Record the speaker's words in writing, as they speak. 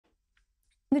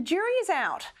The jury is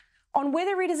out on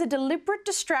whether it is a deliberate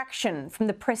distraction from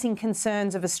the pressing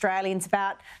concerns of Australians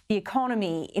about the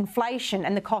economy, inflation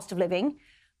and the cost of living,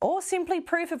 or simply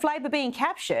proof of Labor being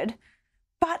captured.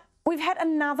 But we've had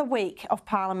another week of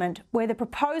Parliament where the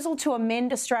proposal to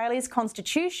amend Australia's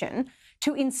constitution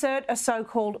to insert a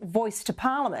so-called voice to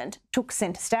Parliament took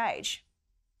centre stage.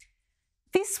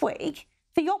 This week,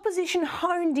 the opposition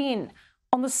honed in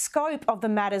on the scope of the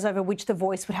matters over which the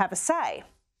voice would have a say.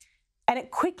 And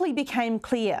it quickly became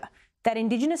clear that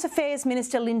Indigenous Affairs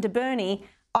Minister Linda Burney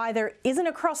either isn't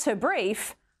across her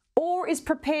brief or is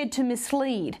prepared to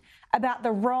mislead about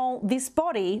the role this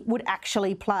body would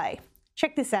actually play.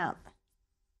 Check this out.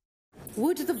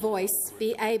 Would the voice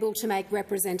be able to make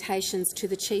representations to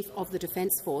the Chief of the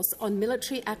Defence Force on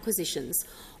military acquisitions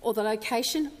or the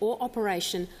location or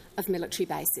operation of military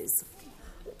bases?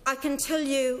 I can tell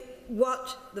you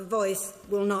what the voice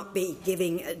will not be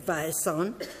giving advice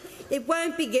on. It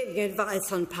won't be giving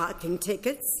advice on parking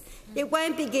tickets. It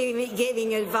won't be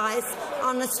giving advice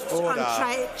on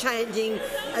changing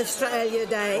Australia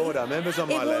Day. Order. Members on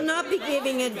my left. It will not be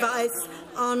giving advice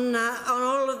on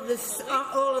all of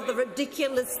the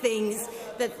ridiculous things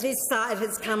that this side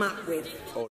has come up with.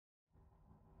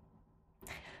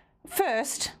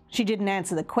 First, she didn't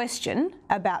answer the question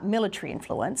about military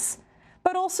influence.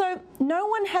 But also, no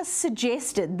one has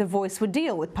suggested the voice would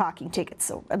deal with parking tickets,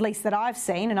 or at least that I've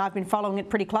seen, and I've been following it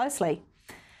pretty closely.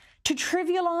 To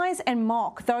trivialise and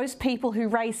mock those people who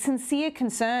raise sincere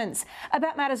concerns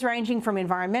about matters ranging from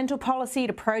environmental policy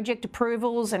to project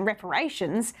approvals and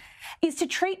reparations is to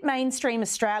treat mainstream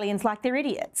Australians like they're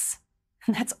idiots.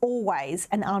 And that's always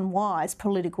an unwise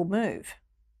political move.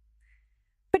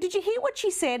 But did you hear what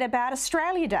she said about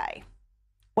Australia Day?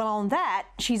 Well, on that,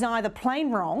 she's either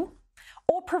plain wrong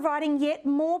or providing yet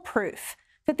more proof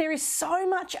that there is so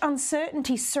much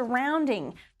uncertainty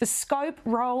surrounding the scope,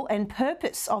 role and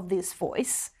purpose of this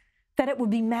voice that it would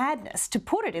be madness to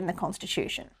put it in the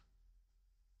Constitution.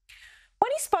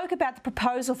 When he spoke about the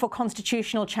proposal for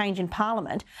constitutional change in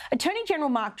Parliament, Attorney General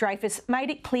Mark Dreyfus made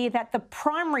it clear that the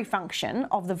primary function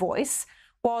of the voice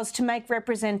was to make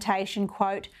representation,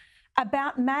 quote,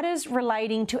 about matters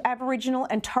relating to Aboriginal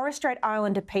and Torres Strait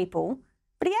Islander people,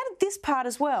 but he added this part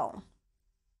as well.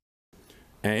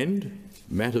 And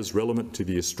matters relevant to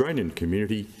the Australian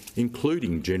community,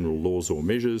 including general laws or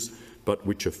measures, but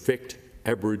which affect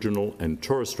Aboriginal and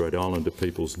Torres Strait Islander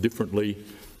peoples differently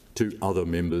to other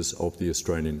members of the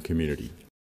Australian community.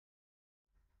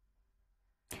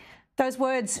 Those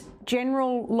words,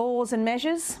 general laws and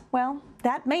measures, well,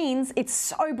 that means it's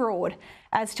so broad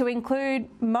as to include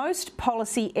most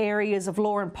policy areas of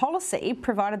law and policy,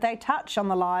 provided they touch on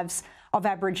the lives of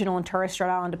Aboriginal and Torres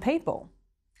Strait Islander people.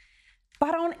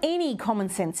 But on any common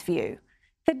sense view,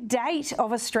 the date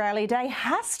of Australia Day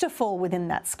has to fall within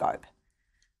that scope.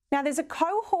 Now, there's a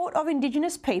cohort of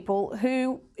Indigenous people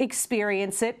who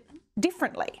experience it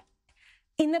differently,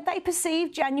 in that they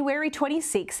perceive January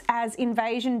 26 as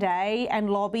Invasion Day and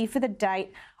lobby for the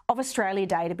date of Australia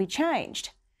Day to be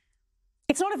changed.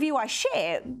 It's not a view I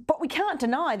share, but we can't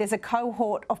deny there's a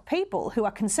cohort of people who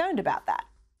are concerned about that.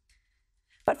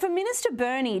 But for Minister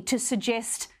Burney to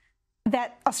suggest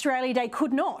that Australia Day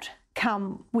could not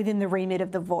come within the remit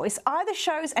of the voice either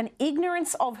shows an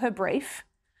ignorance of her brief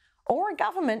or a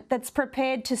government that's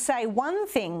prepared to say one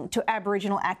thing to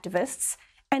Aboriginal activists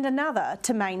and another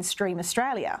to mainstream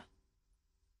Australia.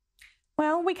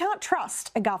 Well, we can't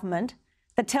trust a government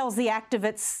that tells the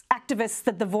activists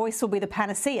that the voice will be the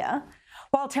panacea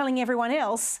while telling everyone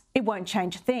else it won't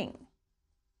change a thing.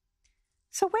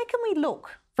 So where can we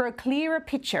look for a clearer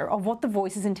picture of what the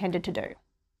voice is intended to do?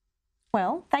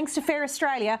 Well, thanks to Fair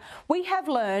Australia, we have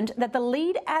learned that the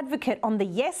lead advocate on the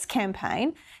Yes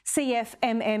campaign,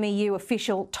 CFMMEU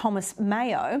official Thomas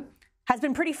Mayo, has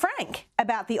been pretty frank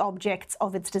about the objects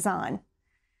of its design.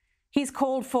 He's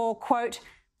called for, quote,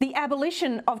 the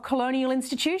abolition of colonial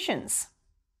institutions.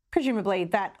 Presumably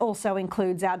that also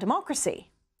includes our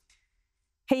democracy.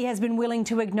 He has been willing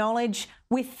to acknowledge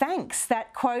with thanks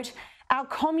that, quote, our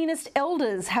communist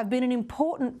elders have been an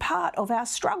important part of our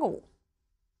struggle.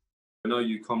 I know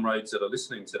you comrades that are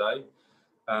listening today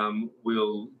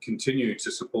will continue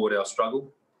to support our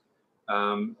struggle,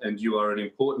 and you are an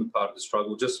important part of the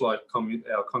struggle, just like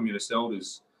our communist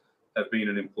elders have been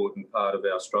an important part of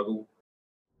our struggle.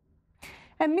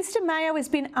 And Mr Mayo has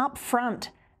been upfront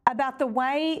about the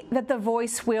way that the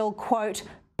voice will, quote,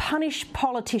 punish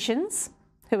politicians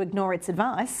who ignore its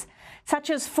advice, such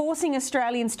as forcing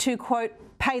Australians to, quote,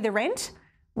 pay the rent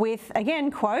with, again,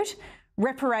 quote,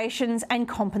 reparations and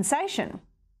compensation.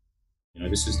 You know,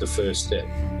 this is the first step.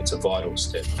 It's a vital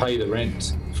step. Pay the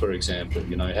rent, for example.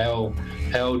 You know,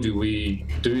 how do we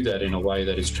do that in a way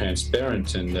that is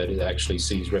transparent and that it actually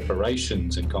sees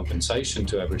reparations and compensation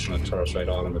to Aboriginal and Torres Strait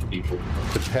Islander people?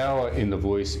 The power in the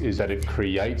voice is that it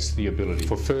creates the ability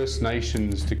for First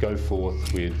Nations to go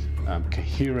forth with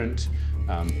coherent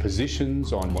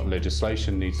positions on what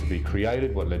legislation needs to be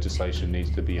created, what legislation needs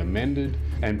to be amended,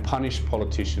 and punish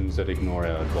politicians that ignore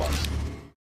our advice.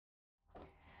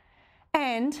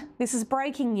 And this is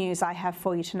breaking news I have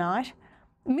for you tonight.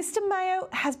 Mr Mayo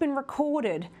has been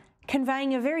recorded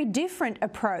conveying a very different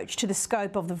approach to the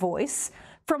scope of the voice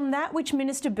from that which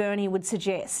Minister Burney would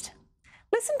suggest.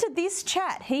 Listen to this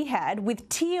chat he had with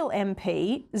Teal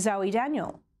MP Zoe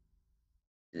Daniel.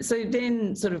 So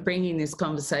then sort of bringing this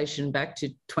conversation back to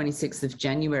 26th of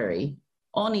January,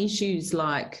 on issues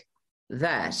like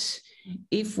that,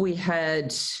 if we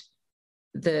had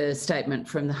the statement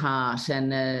from the heart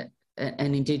and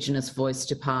an Indigenous voice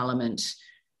to Parliament,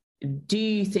 do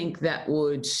you think that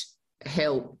would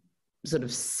help sort of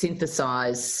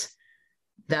synthesise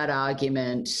that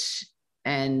argument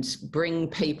and bring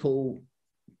people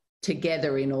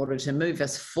together in order to move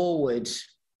us forward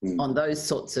on those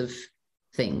sorts of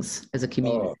things as a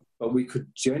community? But we could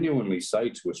genuinely say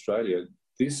to Australia,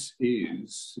 this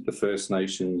is the First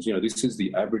Nations, you know, this is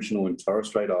the Aboriginal and Torres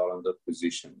Strait Islander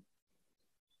position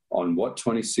on what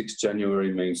 26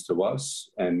 January means to us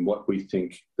and what we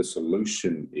think the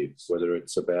solution is, whether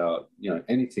it's about, you know,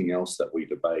 anything else that we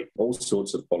debate, all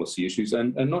sorts of policy issues,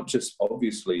 and not just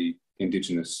obviously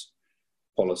Indigenous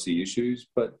policy issues,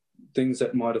 but things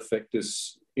that might affect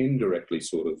us indirectly,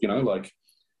 sort of, you know, like,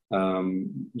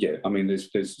 yeah, I mean,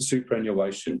 there's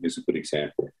superannuation is a good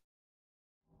example.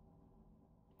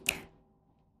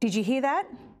 Did you hear that?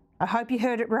 I hope you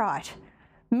heard it right.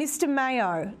 Mr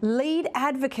Mayo, lead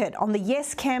advocate on the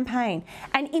Yes campaign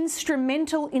and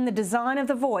instrumental in the design of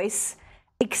the voice,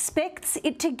 expects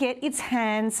it to get its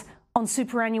hands on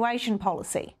superannuation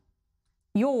policy,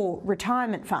 your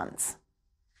retirement funds.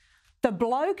 The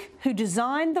bloke who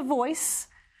designed the voice,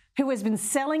 who has been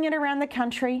selling it around the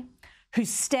country, who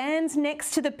stands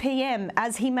next to the PM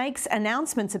as he makes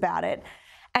announcements about it,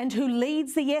 and who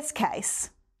leads the Yes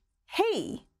case,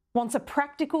 he wants a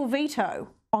practical veto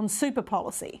on super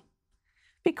policy.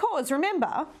 Because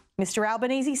remember, Mr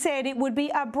Albanese said it would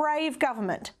be a brave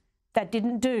government that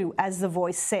didn't do as the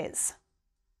voice says.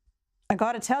 I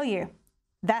got to tell you,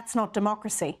 that's not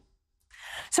democracy.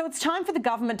 So it's time for the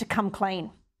government to come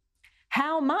clean.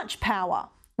 How much power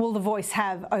will the voice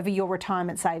have over your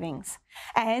retirement savings?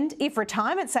 And if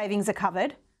retirement savings are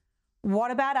covered,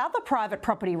 what about other private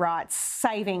property rights,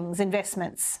 savings,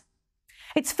 investments?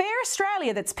 It's Fair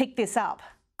Australia that's picked this up.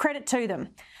 Credit to them.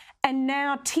 And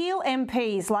now Teal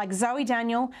MPs like Zoe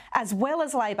Daniel, as well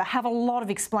as Labor, have a lot of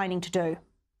explaining to do.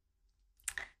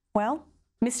 Well,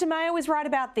 Mr Mayo is right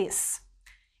about this.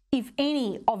 If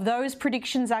any of those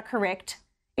predictions are correct,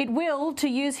 it will, to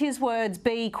use his words,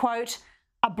 be, quote,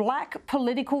 a black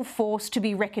political force to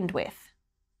be reckoned with.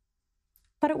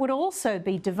 But it would also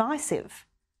be divisive,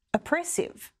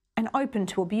 oppressive, and open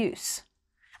to abuse.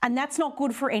 And that's not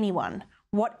good for anyone,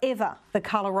 whatever the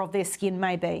colour of their skin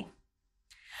may be.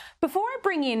 Before I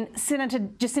bring in Senator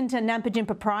Jacinta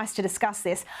Nampijinpa-Price to discuss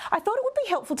this, I thought it would be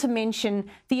helpful to mention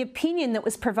the opinion that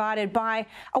was provided by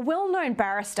a well-known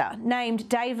barrister named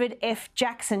David F.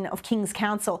 Jackson of King's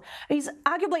Counsel. He's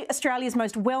arguably Australia's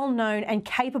most well-known and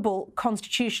capable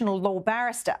constitutional law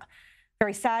barrister.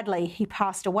 Very sadly, he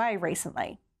passed away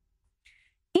recently.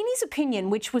 In his opinion,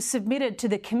 which was submitted to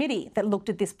the committee that looked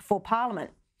at this before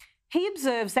Parliament, he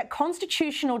observes that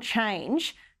constitutional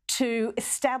change to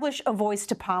establish a voice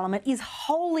to Parliament is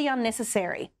wholly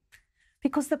unnecessary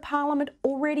because the Parliament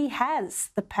already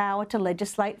has the power to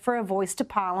legislate for a voice to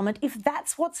Parliament if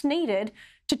that's what's needed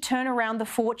to turn around the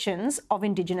fortunes of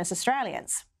Indigenous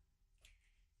Australians.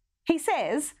 He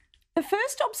says, the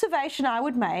first observation I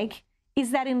would make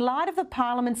is that in light of the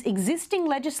Parliament's existing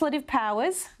legislative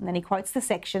powers, and then he quotes the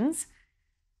sections,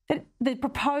 that the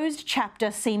proposed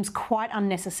chapter seems quite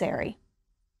unnecessary.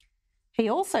 He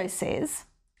also says,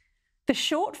 the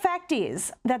short fact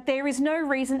is that there is no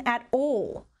reason at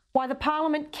all why the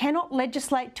Parliament cannot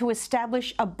legislate to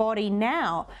establish a body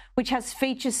now which has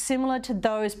features similar to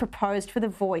those proposed for the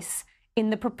voice in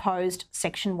the proposed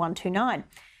Section 129.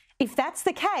 If that's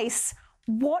the case,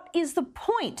 what is the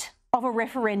point of a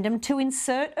referendum to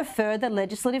insert a further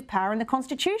legislative power in the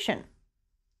Constitution?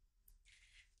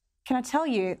 Can I tell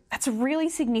you, that's a really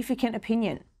significant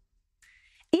opinion.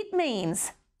 It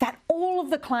means that all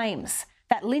of the claims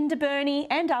that Linda Burney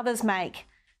and others make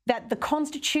that the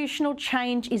constitutional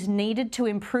change is needed to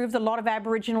improve the lot of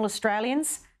Aboriginal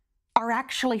Australians are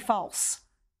actually false.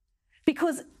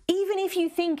 Because even if you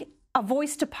think a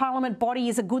voice to Parliament body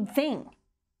is a good thing,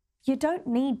 you don't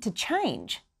need to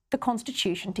change the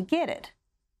Constitution to get it.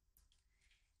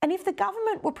 And if the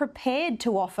government were prepared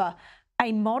to offer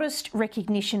a modest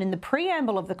recognition in the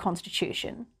preamble of the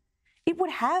Constitution, it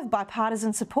would have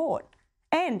bipartisan support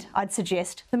and, I'd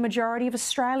suggest, the majority of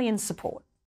Australians' support.